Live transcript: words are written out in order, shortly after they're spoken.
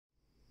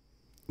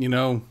You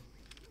know,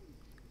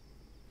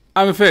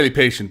 I'm a fairly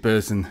patient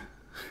person,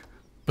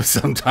 but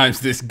sometimes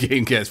this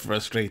game gets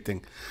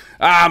frustrating.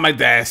 Ah, my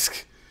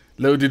desk!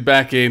 Loaded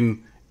back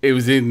in. It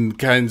was in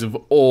kinds of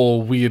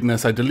all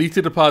weirdness. I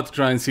deleted a part to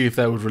try and see if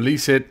that would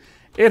release it.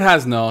 It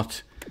has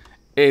not.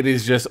 It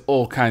is just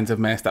all kinds of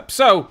messed up.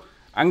 So,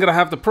 I'm going to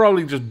have to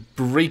probably just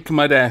break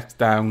my desk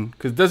down,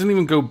 because it doesn't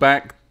even go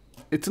back.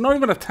 It's not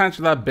even attached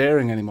to that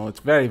bearing anymore. It's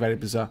very, very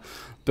bizarre.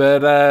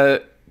 But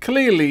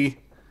clearly,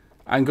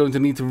 I'm going to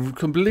need to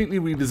completely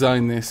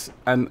redesign this,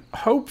 and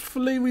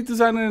hopefully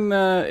redesign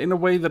it in a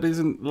way that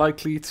isn't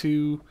likely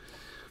to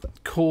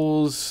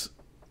cause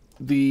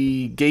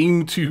the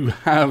game to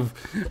have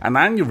an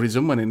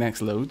aneurysm when it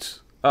next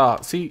loads.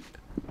 See?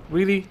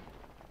 Really?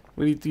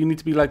 Really? Do you need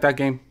to be like that,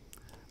 game?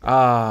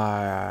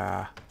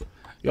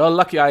 You're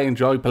lucky I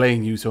enjoy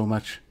playing you so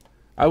much.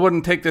 I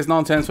wouldn't take this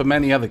nonsense for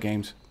many other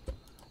games.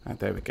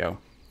 There we go.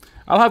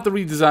 I'll have to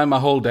redesign my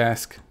whole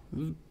desk.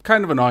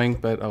 Kind of annoying,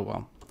 but oh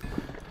well.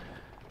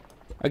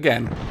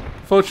 Again,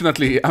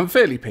 fortunately, I'm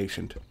fairly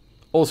patient.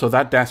 Also,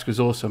 that desk was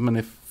awesome, and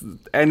if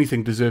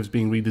anything deserves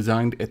being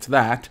redesigned, it's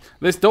that.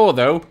 This door,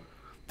 though,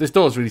 this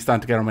door's really starting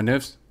to get on my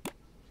nerves.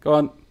 Go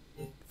on,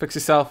 fix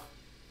yourself.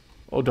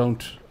 Or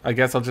don't. I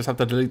guess I'll just have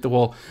to delete the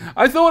wall.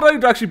 I thought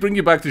I'd actually bring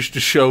you back to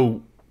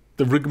show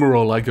the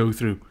rigmarole I go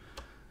through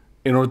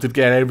in order to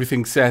get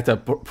everything set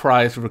up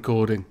prior to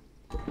recording.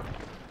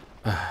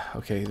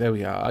 Okay, there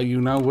we are. Are you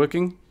now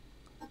working?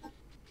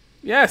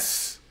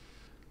 Yes!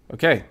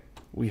 Okay,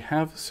 we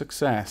have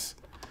success.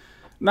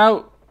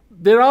 Now,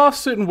 there are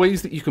certain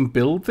ways that you can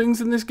build things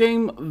in this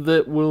game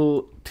that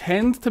will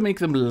tend to make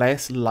them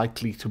less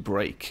likely to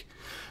break.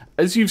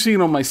 As you've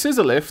seen on my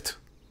scissor lift,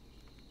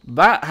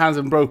 that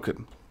hasn't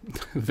broken.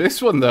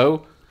 This one,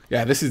 though,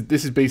 yeah, this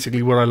is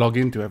basically where I log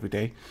into every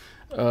day.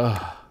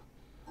 To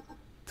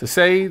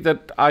say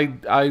that I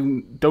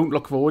don't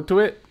look forward to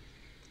it,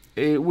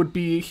 it would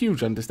be a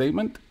huge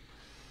understatement.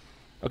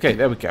 Okay,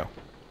 there we go.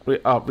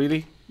 Oh,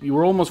 really? You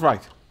were almost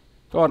right.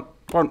 Go on,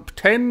 go on.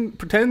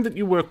 Pretend that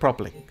you work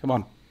properly. Come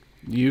on.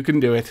 You can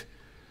do it.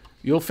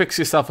 You'll fix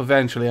yourself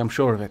eventually, I'm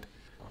sure of it.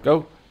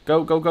 Go,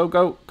 go, go, go,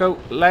 go, go.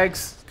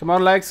 Legs. Come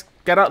on, legs.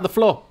 Get out of the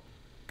floor.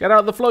 Get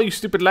out of the floor, you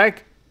stupid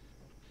leg.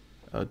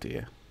 Oh,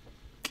 dear.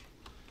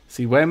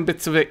 See, when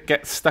bits of it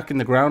get stuck in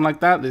the ground like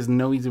that, there's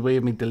no easy way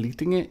of me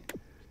deleting it.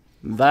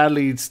 That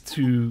leads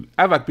to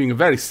Aavak being a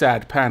very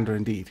sad panda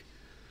indeed.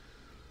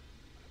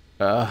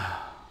 I'm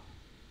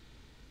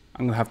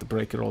going to have to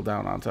break it all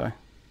down, aren't I?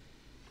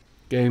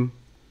 Game,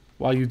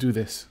 why you do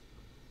this?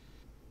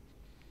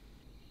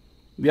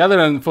 The other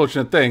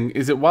unfortunate thing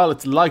is that while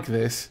it's like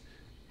this,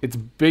 it's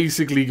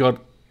basically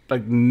got,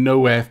 like,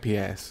 no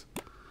FPS.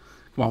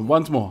 Come on,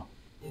 once more.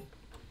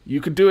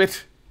 You can do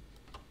it.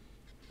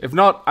 If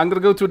not, I'm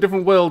going to go to a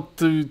different world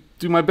to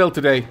do my build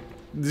today.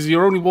 This is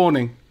your only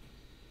warning.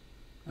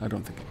 I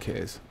don't think it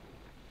cares.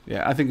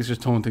 Yeah, I think it's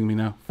just taunting me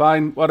now.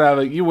 Fine,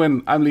 whatever. You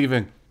win. I'm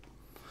leaving.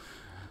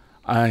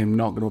 I'm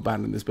not going to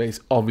abandon this base,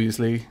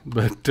 obviously.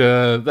 But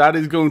that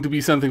is going to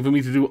be something for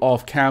me to do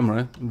off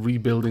camera.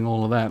 Rebuilding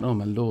all of that. Oh,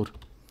 my lord.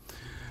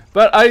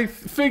 But I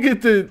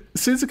figured that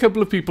since a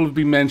couple of people have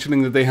been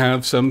mentioning that they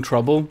have some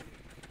trouble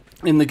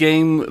in the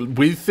game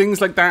with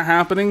things like that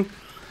happening,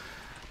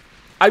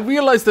 I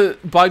realized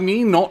that by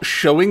me not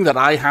showing that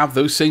I have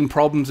those same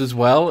problems as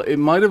well, it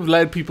might have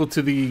led people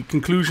to the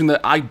conclusion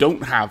that I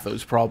don't have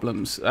those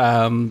problems.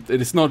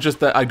 It's not just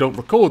that I don't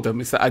record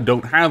them, it's that I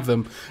don't have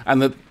them,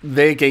 and that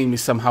their game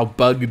is somehow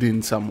bugged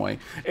in some way.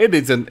 It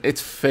isn't. It's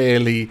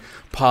fairly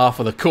par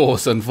for the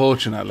course,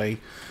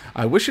 unfortunately.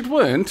 I wish it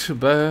weren't,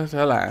 but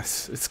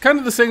alas. It's kind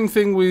of the same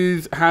thing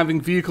with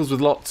having vehicles with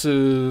lots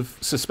of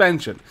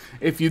suspension.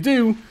 If you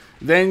do,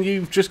 then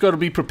you've just got to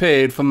be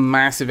prepared for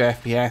massive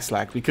FPS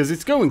lag, because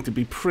it's going to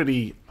be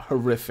pretty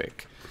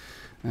horrific.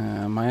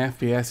 My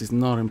FPS is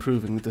not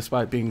improving,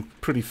 despite being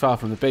pretty far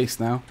from the base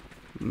now.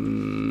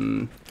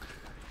 Damn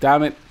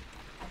it.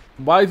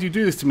 Why do you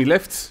do this to me,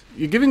 lifts?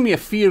 You're giving me a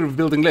fear of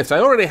building lifts. I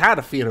already had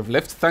a fear of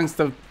lifts, thanks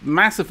to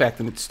Mass Effect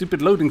and its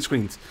stupid loading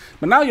screens.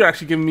 But now you're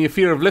actually giving me a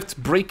fear of lifts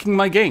breaking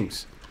my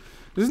games.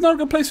 This is not a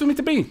good place for me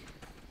to be.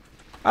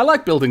 I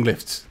like building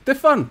lifts. They're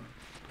fun.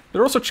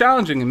 They're also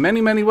challenging in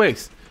many, many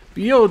ways.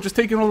 But you're just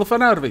taking all the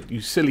fun out of it,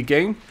 you silly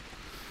game.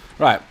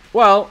 Right,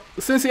 well,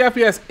 since the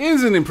FPS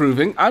isn't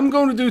improving, I'm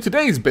going to do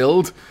today's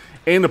build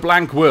in a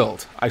blank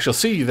world. I shall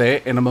see you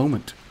there in a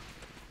moment.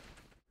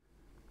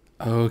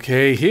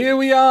 Okay, here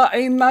we are,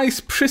 a nice,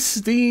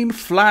 pristine,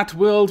 flat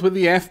world where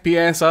the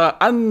FPS are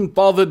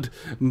unbothered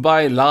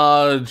by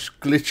large,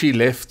 glitchy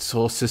lifts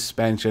or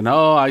suspension.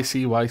 Oh, I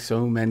see why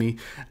so many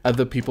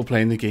other people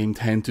playing the game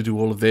tend to do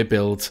all of their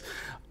builds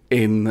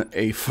in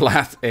a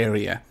flat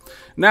area.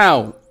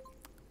 Now,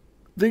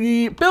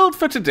 the build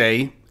for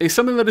today is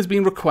something that has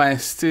been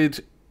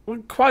requested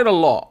quite a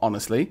lot,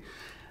 honestly.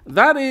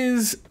 That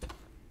is,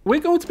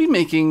 we're going to be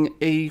making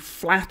a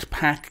flat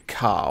pack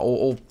car,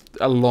 or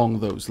along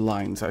those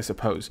lines, I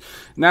suppose.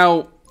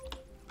 Now,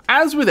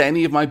 as with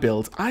any of my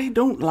builds, I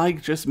don't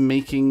like just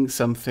making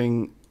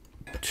something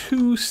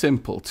too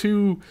simple,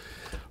 too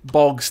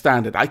bog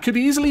standard. I could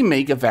easily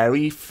make a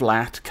very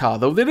flat car,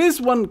 though there is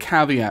one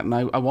caveat, and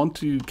I want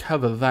to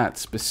cover that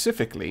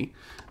specifically.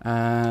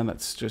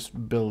 Let's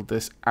just build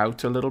this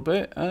out a little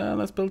bit.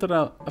 Let's build it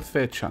out a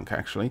fair chunk,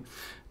 actually.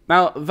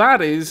 Now,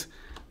 that is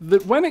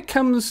that when it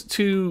comes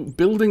to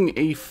building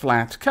a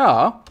flat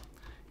car,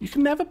 you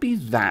can never be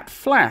that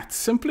flat,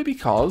 simply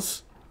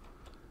because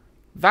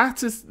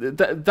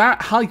that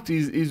height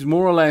is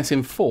more or less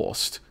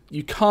enforced.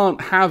 You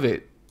can't have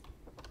it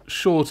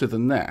shorter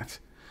than that.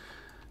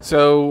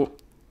 So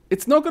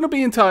it's not going to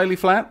be entirely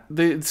flat.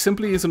 There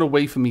simply isn't a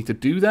way for me to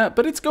do that,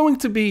 but it's going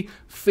to be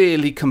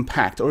fairly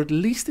compact, or at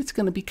least it's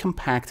going to be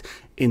compact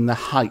in the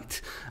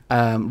height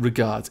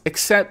regards,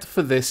 except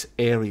for this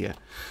area.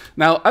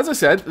 Now, as I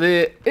said,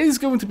 there is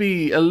going to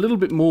be a little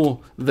bit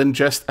more than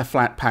just a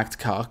flat packed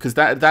car, because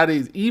that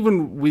is,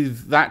 even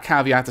with that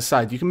caveat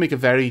aside, you can make a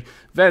very,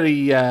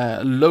 very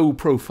low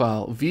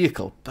profile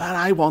vehicle, but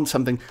I want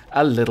something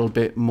a little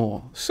bit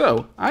more.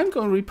 So I'm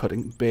going to be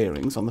putting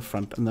bearings on the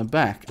front and the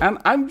back, and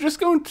I'm just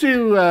going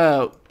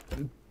to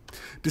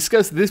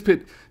discuss this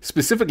bit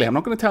specifically. I'm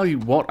not going to tell you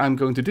what I'm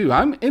going to do.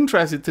 I'm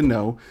interested to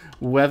know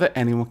whether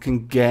anyone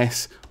can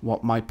guess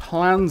what my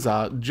plans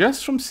are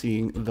just from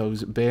seeing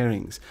those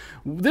bearings.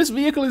 This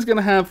vehicle is going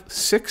to have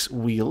 6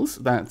 wheels.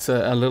 That's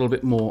a little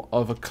bit more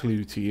of a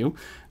clue to you.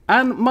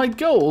 And my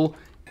goal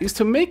is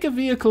to make a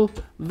vehicle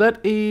that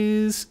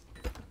is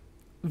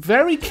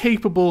very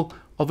capable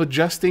of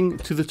adjusting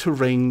to the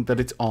terrain that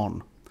it's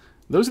on.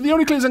 Those are the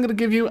only clues I'm going to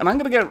give you, and I'm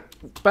going to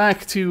get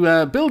back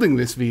to building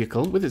this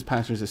vehicle with its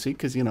passenger seat,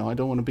 because, you know, I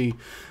don't want to be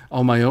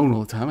on my own all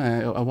the time.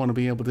 I want to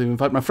be able to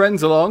invite my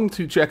friends along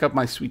to check out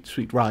my sweet,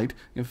 sweet ride.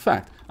 In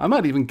fact, I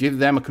might even give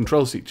them a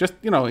control seat, just,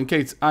 you know, in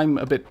case I'm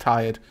a bit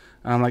tired.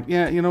 And I'm like,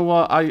 yeah, you know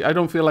what, I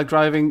don't feel like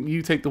driving,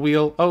 you take the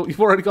wheel. Oh, you've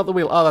already got the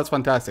wheel. Oh, that's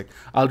fantastic.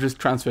 I'll just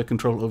transfer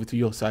control over to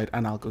your side,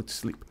 and I'll go to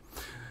sleep.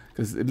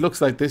 Because it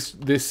looks like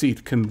this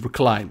seat can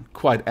recline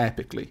quite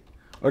epically.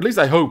 Or at least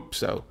I hope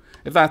so.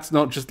 If that's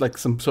not just like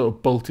some sort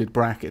of bolted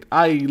bracket.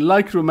 I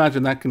like to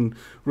imagine that can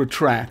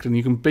retract and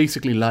you can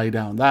basically lie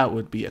down. That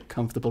would be a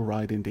comfortable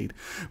ride indeed.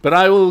 But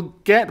I will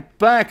get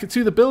back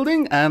to the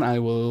building and I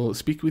will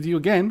speak with you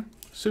again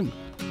soon.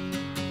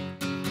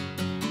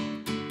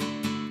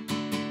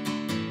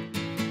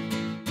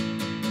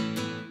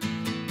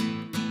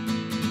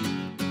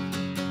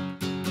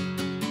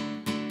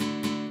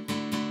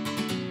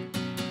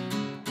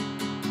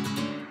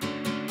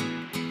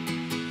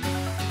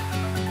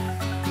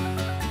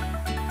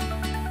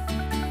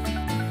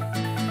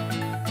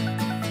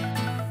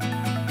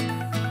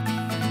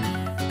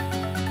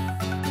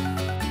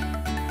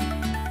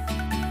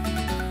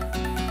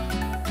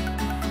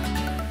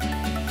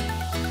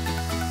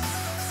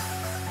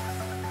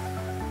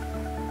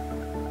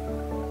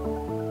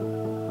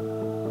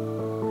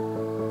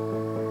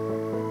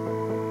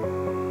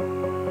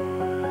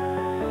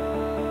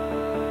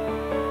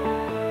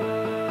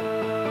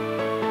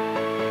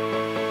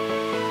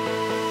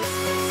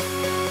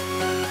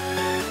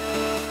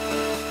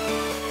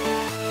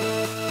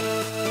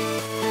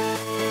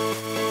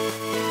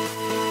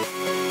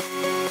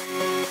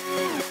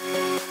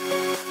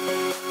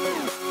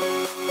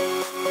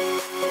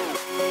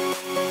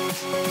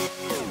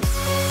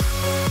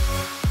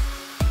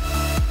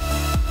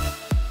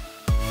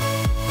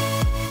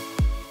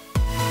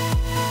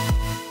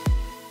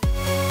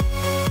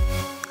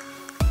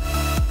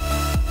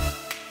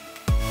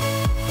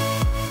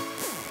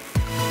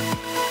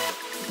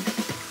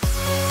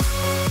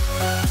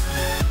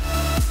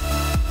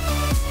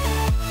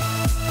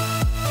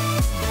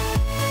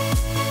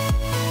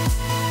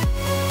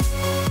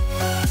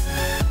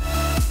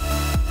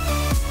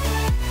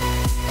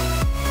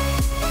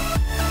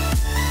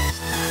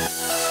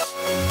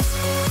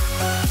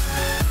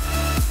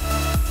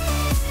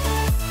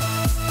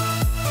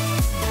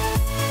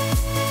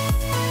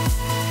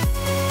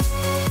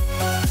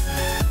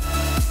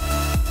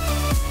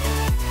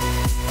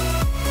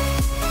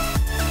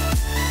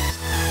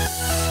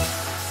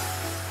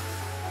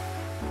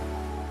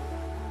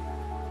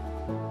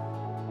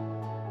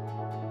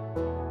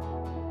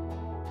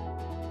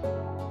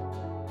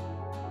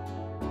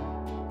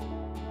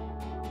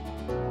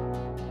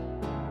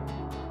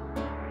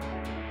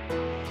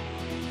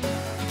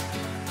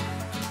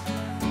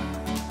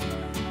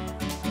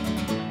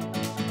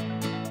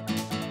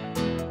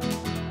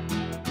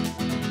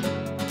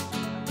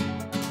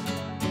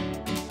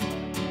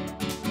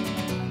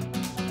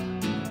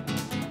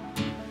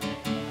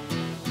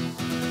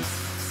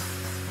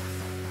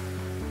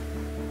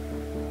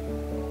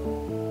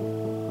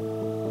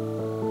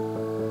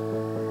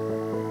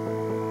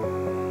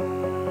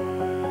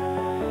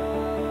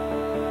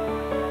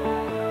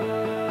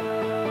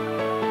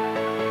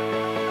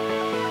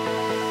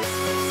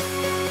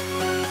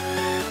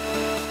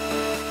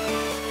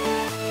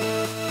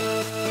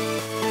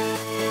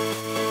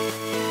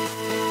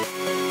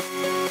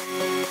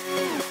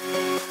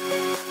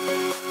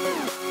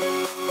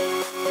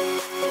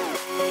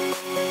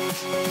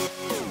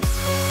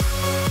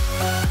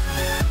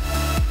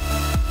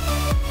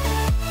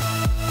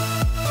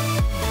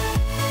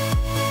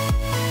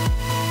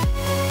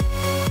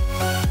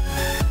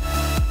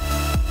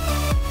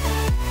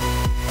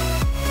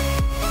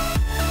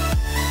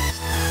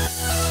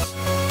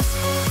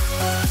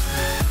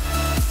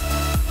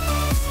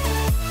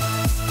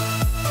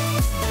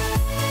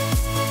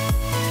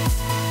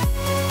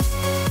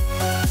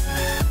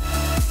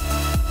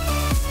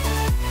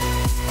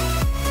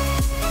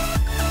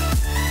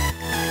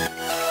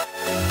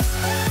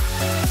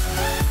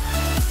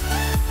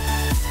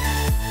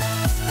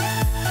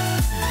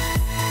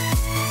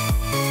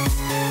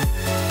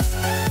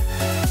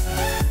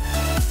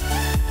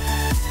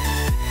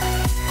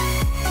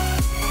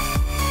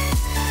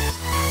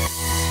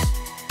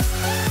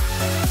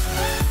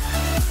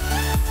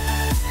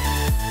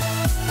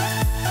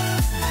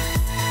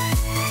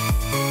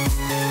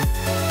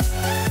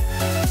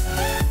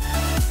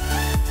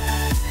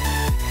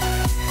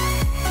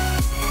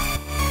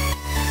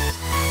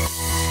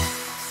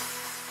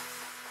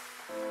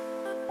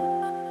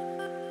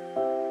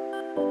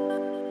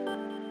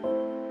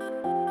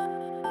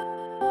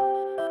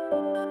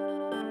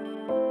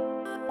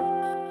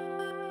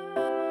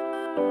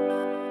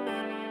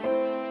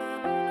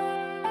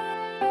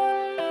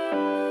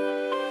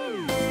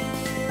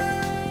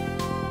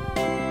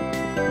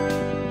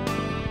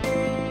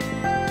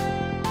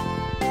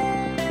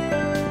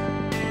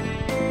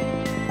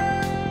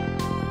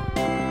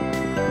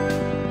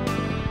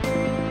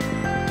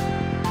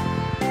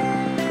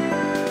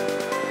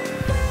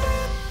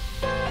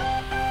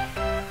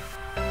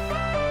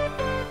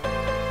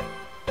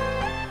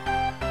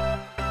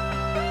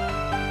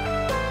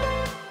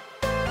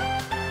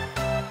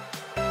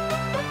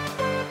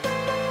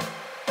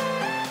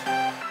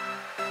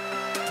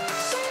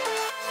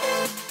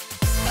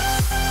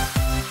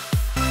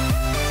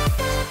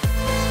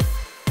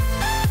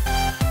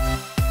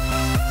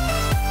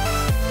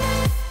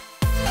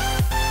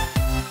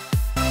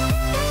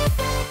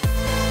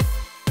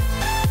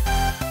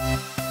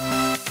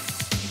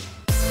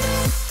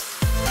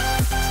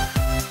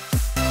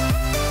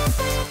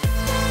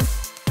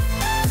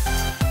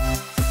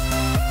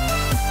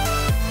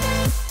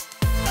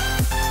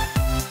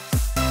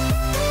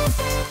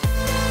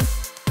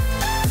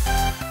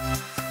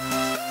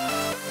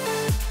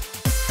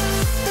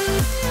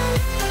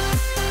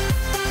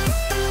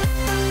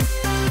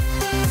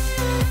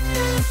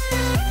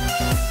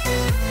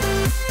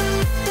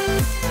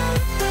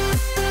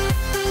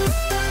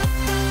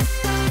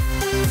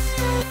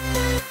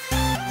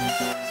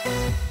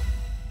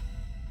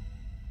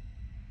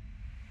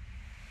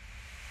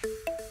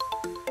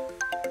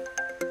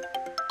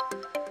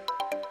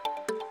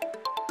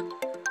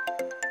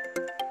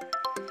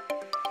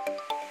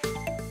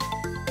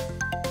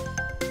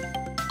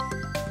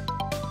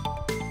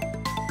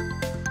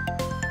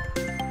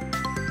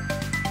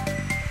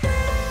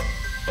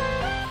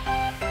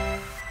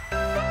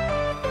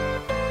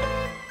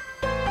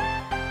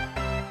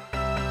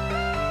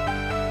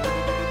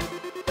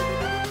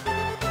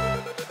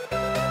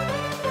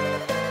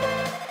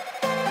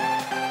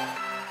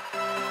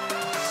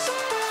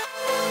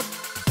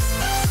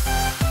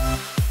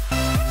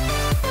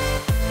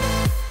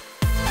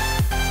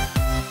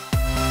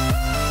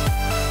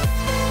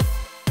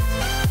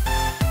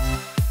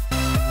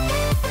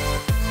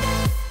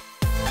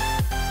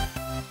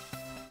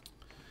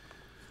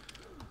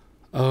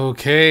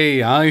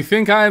 Okay, I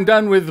think I'm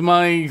done with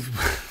my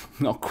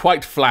not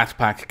quite flat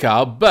pack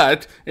car,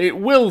 but it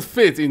will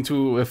fit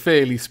into a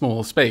fairly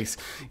small space,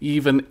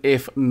 even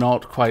if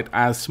not quite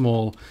as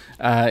small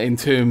in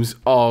terms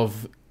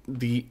of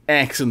the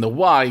X and the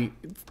Y.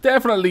 It's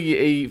definitely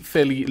a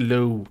fairly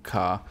low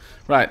car.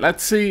 Right,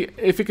 let's see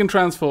if it can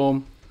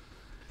transform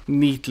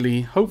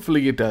neatly.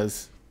 Hopefully it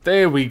does.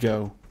 There we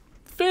go.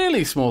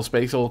 Fairly small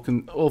space, all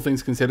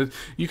things considered.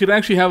 You could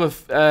actually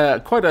have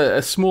quite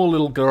a small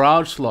little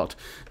garage slot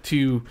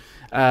to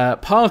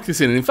park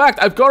this in. In fact,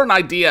 I've got an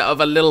idea of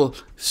a little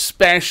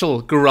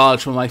special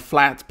garage for my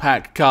flat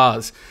pack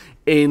cars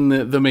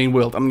in the main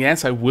world. And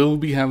yes, I will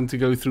be having to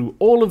go through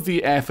all of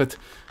the effort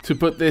to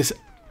put this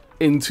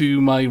into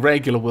my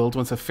regular world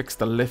once I've fixed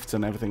the lifts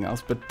and everything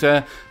else.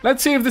 But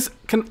let's see if this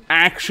can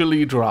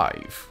actually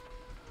drive.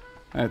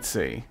 Let's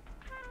see.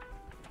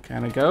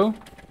 Can it go?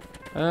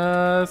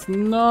 It's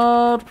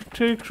not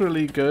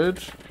particularly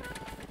good.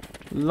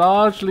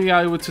 Largely,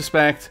 I would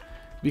suspect,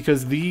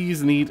 because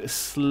these need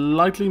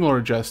slightly more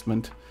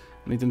adjustment.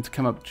 I need them to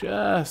come up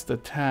just a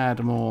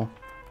tad more,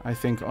 I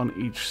think, on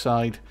each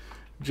side,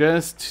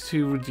 just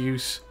to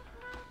reduce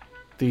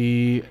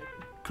the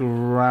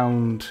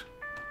ground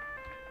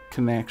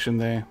connection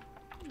there.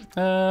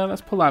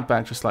 Let's pull that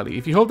back just slightly.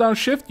 If you hold down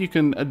shift, you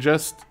can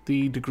adjust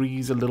the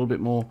degrees a little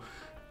bit more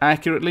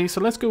accurately. So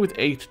let's go with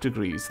 8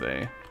 degrees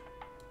there.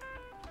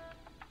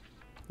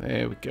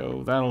 There we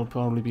go. That'll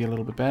probably be a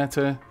little bit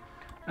better.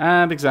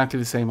 And exactly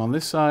the same on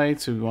this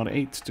side. So we want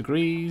 8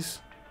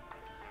 degrees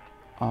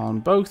on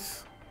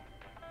both.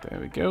 There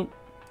we go.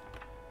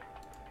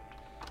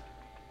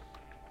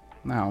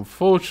 Now,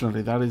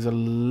 unfortunately, that is a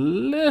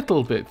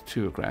little bit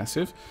too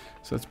aggressive.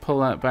 So let's pull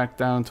that back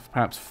down to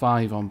perhaps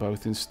 5 on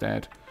both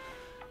instead.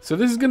 So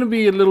this is going to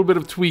be a little bit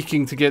of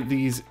tweaking to get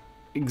these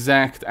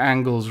exact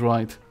angles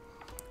right.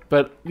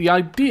 But the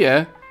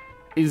idea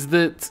is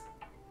that,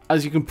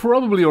 as you can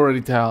probably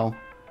already tell,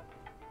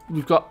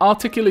 we've got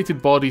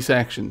articulated body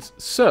sections.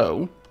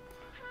 So,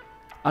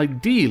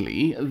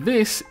 ideally,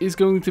 this is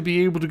going to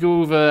be able to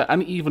go over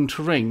uneven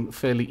terrain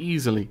fairly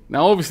easily.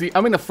 Now, obviously,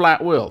 I'm in a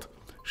flat world.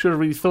 Should have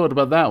really thought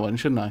about that one,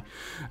 shouldn't I?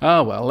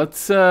 Ah, well, let's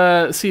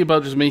see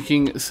about just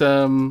making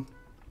some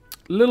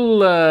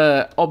little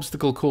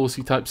obstacle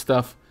coursey type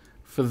stuff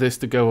for this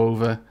to go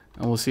over,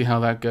 and we'll see how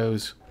that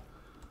goes.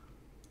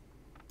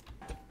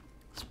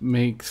 Let's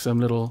make some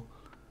little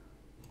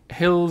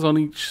hills on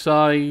each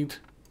side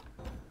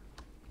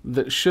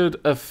that should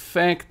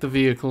affect the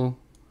vehicle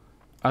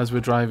as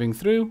we're driving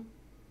through.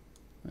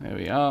 There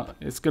we are.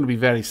 It's going to be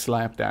very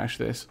slapdash,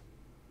 this.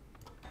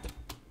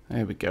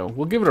 There we go.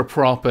 We'll give it a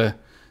proper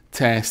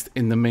test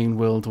in the main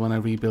world when I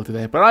rebuild it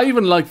there. But I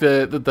even like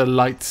the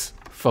lights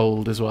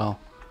fold as well.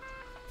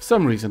 For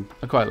some reason,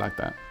 I quite like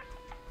that.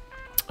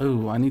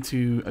 Oh, I need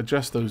to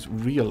adjust those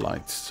rear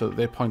lights so that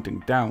they're pointing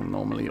down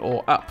normally,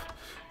 or up,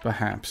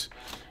 perhaps.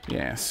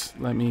 Yes,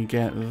 let me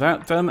get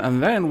that done,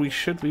 and then we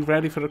should be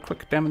ready for a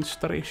quick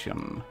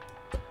demonstration.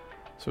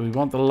 So we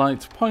want the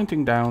lights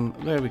pointing down.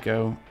 There we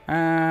go.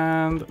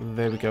 And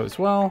there we go as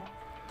well.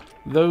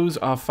 Those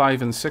are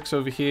 5 and 6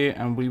 over here,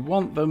 and we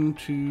want them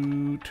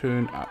to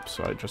turn up.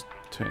 So I just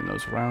turn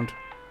those around.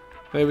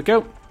 There we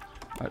go.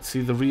 Let's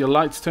see the rear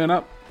lights turn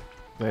up.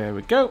 There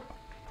we go.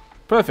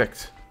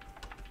 Perfect.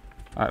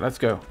 Alright, let's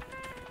go.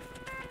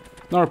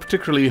 Not a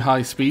particularly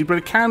high speed, but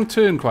it can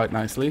turn quite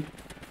nicely.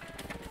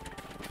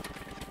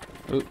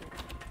 Oh,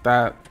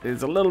 that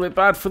is a little bit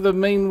bad for the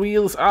main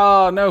wheels.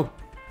 Ah, no.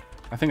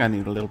 I think I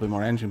need a little bit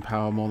more engine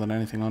power more than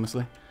anything,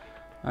 honestly.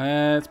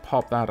 Let's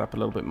pop that up a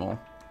little bit more.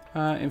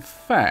 In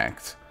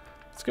fact,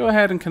 let's go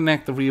ahead and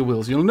connect the rear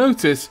wheels. You'll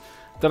notice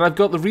that I've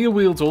got the rear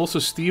wheels also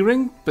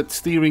steering, but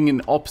steering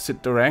in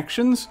opposite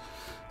directions,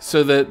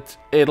 so that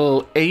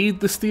it'll aid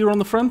the steer on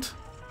the front.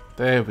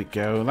 There we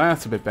go.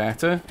 That's a bit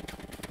better.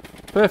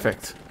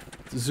 Perfect.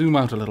 Let's zoom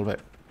out a little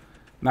bit.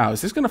 Now,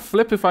 is this going to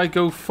flip if I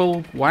go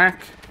full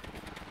whack?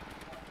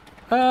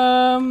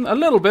 A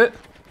little bit.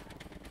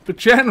 But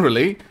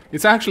generally,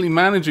 it's actually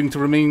managing to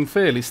remain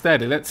fairly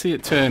steady. Let's see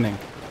it turning.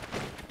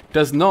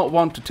 Does not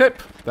want to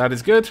tip. That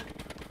is good.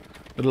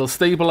 The little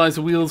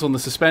stabilizer wheels on the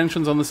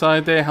suspensions on the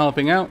side there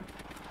helping out.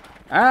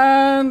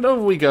 And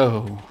over we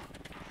go.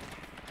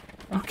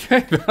 Okay,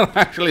 that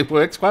actually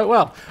works quite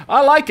well.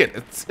 I like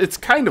it. It's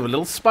kind of a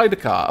little spider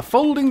car. A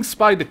folding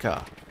spider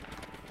car.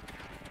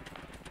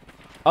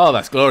 Oh,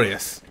 that's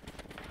glorious.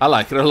 I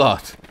like it a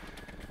lot.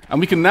 And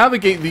we can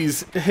navigate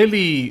these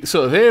hilly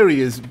sort of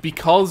areas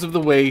because of the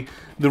way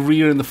the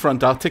rear and the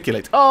front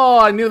articulate. Oh,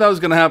 I knew that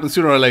was going to happen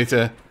sooner or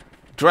later.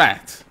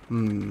 Drat.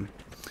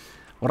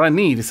 What I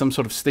need is some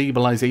sort of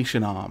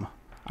stabilization arm.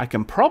 I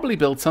can probably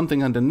build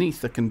something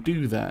underneath that can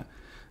do that.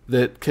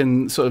 That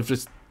can sort of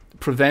just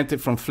prevent it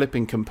from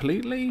flipping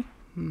completely.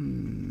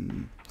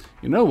 You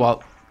know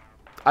what?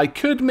 I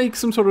could make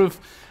some sort of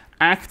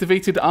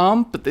activated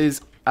arm, but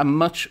there's a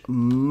much,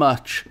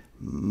 much,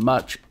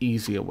 much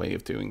easier way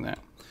of doing that.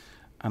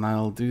 And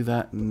I'll do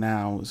that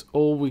now. So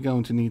all we're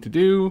going to need to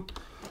do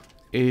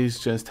is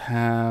just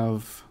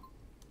have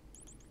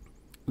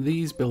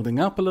these building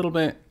up a little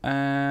bit,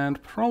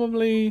 and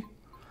probably,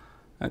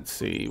 let's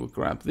see, we'll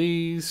grab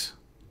these.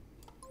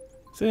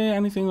 Is there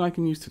anything I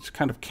can use to just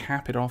kind of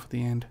cap it off at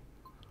the end?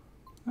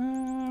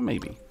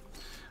 Maybe.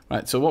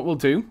 Right, so what we'll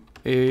do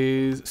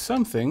is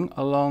something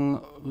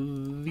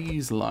along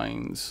these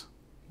lines.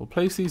 We'll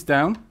place these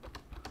down,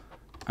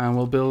 and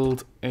we'll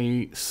build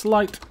a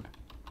slight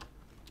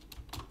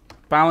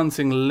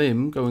balancing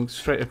limb going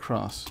straight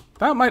across.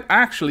 That might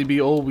actually be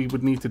all we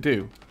would need to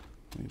do.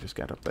 Let me just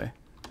get up there.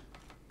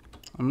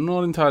 I'm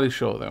not entirely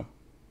sure though.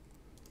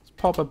 Let's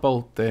pop a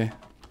bolt there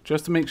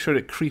just to make sure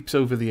it creeps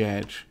over the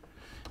edge.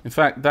 In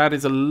fact, that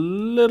is a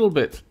little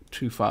bit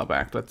too far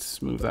back.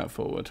 Let's move that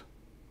forward.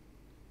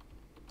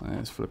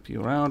 Let's flip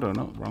you around. Oh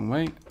no, wrong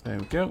way. There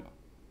we go.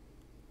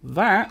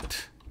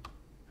 That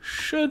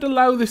should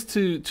allow this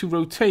to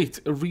rotate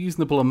a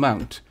reasonable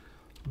amount,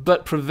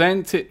 but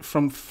prevent it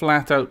from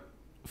flat out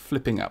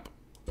flipping up.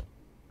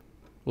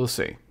 We'll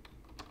see.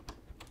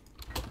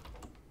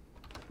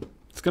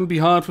 It's going to be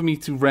hard for me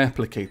to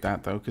replicate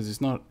that though, because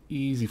it's not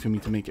easy for me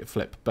to make it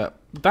flip, but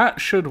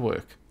that should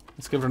work.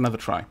 Let's give it another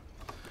try.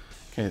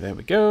 Okay, there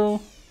we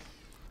go.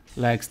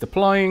 Legs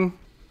deploying.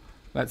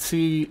 Let's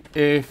see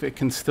if it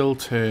can still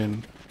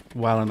turn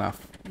well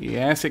enough.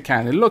 Yes, it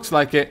can. It looks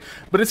like it,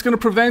 but it's going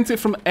to prevent it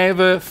from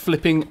ever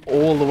flipping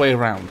all the way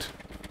around.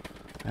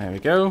 There we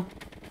go.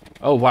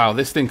 Oh wow,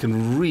 this thing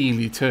can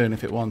really turn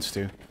if it wants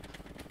to.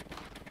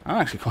 I'm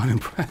actually quite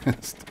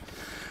impressed.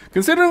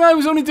 Considering I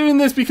was only doing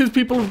this because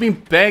people have been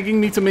begging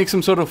me to make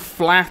some sort of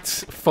flat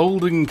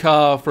folding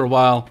car for a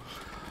while,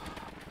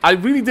 I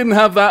really didn't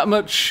have that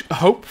much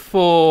hope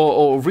for,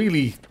 or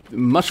really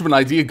much of an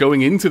idea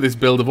going into this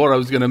build of what I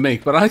was going to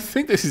make. But I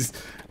think this is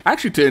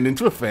actually turned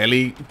into a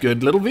fairly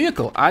good little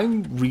vehicle.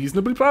 I'm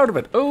reasonably proud of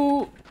it.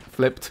 Oh,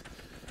 flipped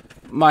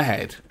my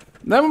head.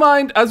 Never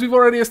mind, as we've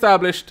already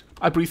established,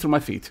 I breathe through my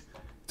feet.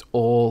 It's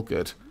all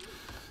good.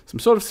 Some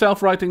sort of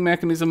self-righting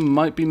mechanism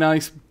might be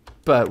nice,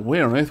 but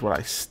where on earth would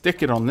I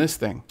stick it on this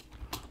thing?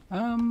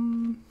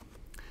 You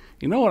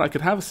know what? I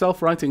could have a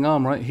self-righting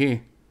arm right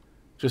here,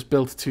 just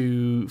built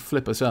to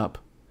flip us up.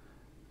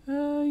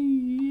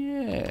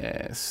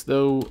 Yes,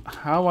 though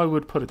how I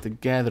would put it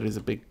together is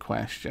a big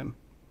question.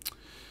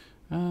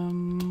 But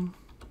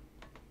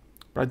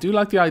I do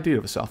like the idea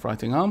of a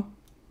self-righting arm.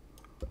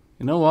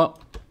 You know what?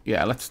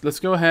 Yeah, let's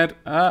go ahead.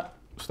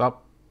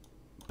 Stop.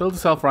 Build a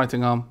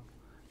self-righting arm.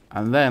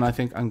 And then I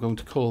think I'm going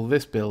to call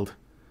this build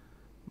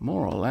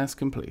more or less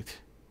complete.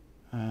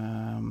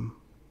 How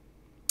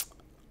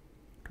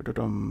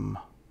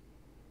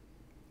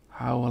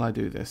will I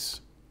do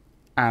this?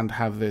 And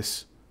have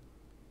this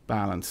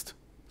balanced?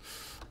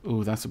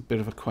 Ooh, that's a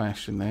bit of a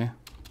question there.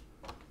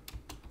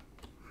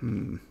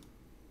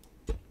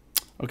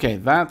 Okay,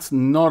 that's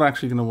not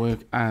actually going to work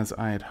as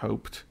I had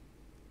hoped.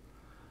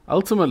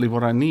 Ultimately,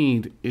 what I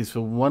need is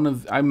for one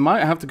of... I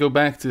might have to go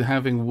back to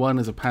having one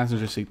as a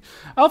passenger seat.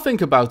 I'll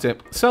think about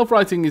it.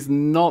 Self-righting is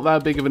not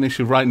that big of an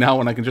issue right now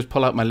when I can just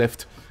pull out my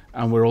lift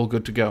and we're all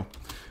good to go.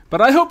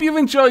 But I hope you've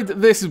enjoyed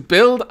this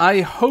build. I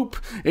hope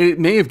it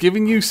may have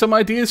given you some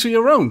ideas for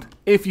your own.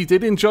 If you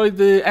did enjoy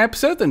the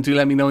episode, then do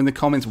let me know in the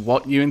comments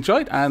what you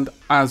enjoyed. And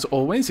as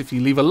always, if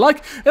you leave a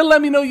like, it'll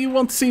let me know you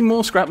want to see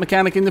more Scrap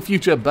Mechanic in the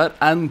future. But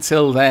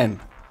until then,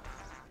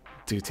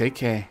 do take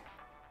care.